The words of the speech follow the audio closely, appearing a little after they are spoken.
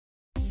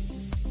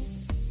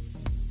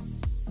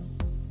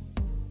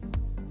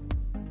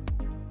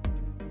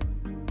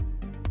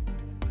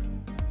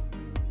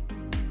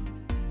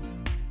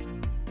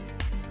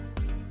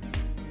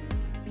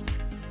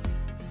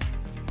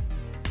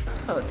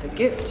oh, it's a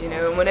gift, you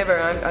know. And whenever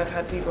I've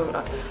had people,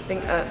 I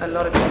think a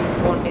lot of people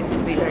want it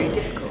to be very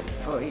difficult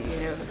for you, you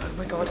know. It's like, oh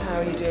my God, how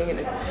are you doing it?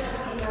 It's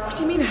like, what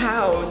do you mean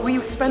how?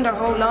 We spend our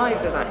whole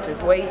lives as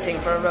actors waiting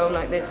for a role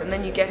like this, and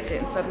then you get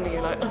it, and suddenly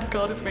you're like, oh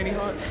God, it's really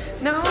hard.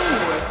 No,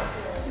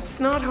 it's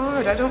not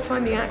hard. I don't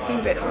find the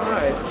acting bit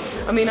hard.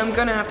 I mean, I'm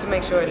gonna have to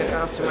make sure I look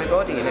after my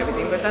body and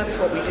everything, but that's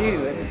what we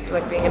do, and it's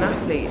like being an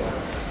athlete.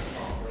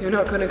 You're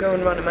not going to go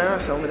and run a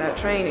marathon without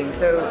training,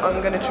 so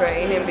I'm going to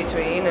train in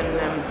between.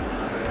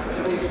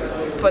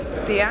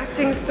 But the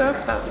acting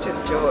stuff, that's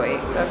just joy.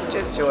 That's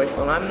just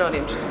joyful. I'm not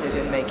interested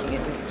in making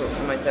it difficult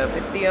for myself.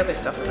 It's the other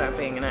stuff about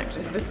being an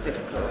actress that's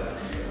difficult.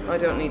 I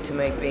don't need to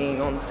make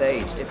being on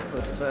stage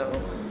difficult as well.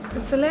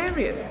 It's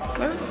hilarious.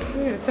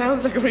 It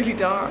sounds like a really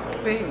dark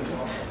thing,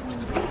 but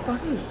it's really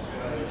funny.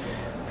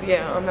 So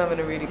yeah, I'm having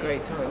a really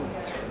great time.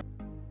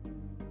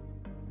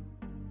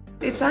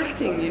 It's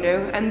acting, you know,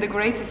 and the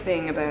greatest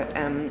thing about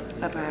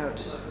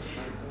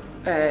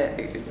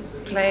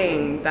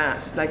playing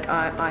that, like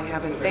I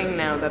have a thing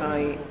now that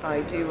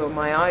I do where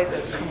my eyes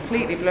are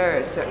completely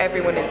blurred, so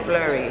everyone is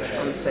blurry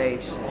on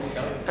stage,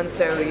 and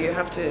so you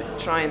have to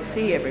try and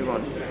see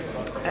everyone.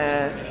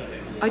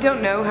 I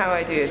don't know how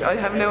I do it. I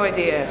have no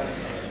idea.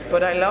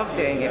 But I love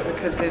doing it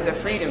because there's a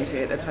freedom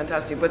to it that's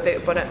fantastic. But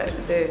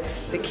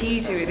the key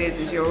to it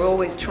is you're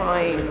always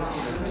trying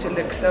to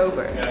look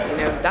sober. You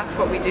know, that's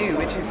what we do,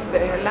 which is the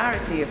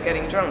hilarity of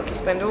getting drunk. You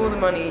spend all the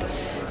money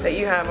that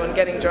you have on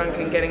getting drunk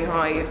and getting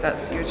high, if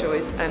that's your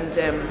choice, and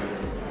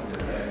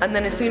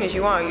then as soon as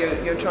you are,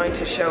 you're trying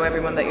to show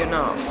everyone that you're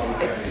not.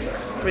 It's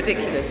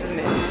ridiculous, isn't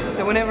it?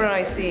 So whenever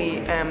I see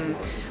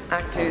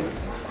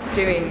actors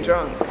doing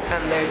drunk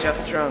and they're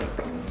just drunk,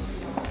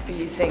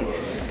 you think,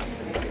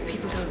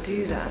 people don't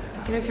do that.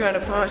 You know, if you're at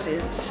a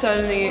party,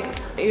 suddenly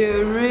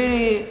you're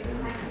really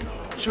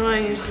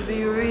trying to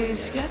be really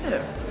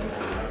together.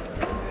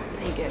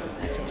 There you go,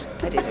 that's it.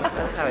 I did it.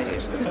 That's how I do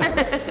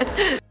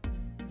it.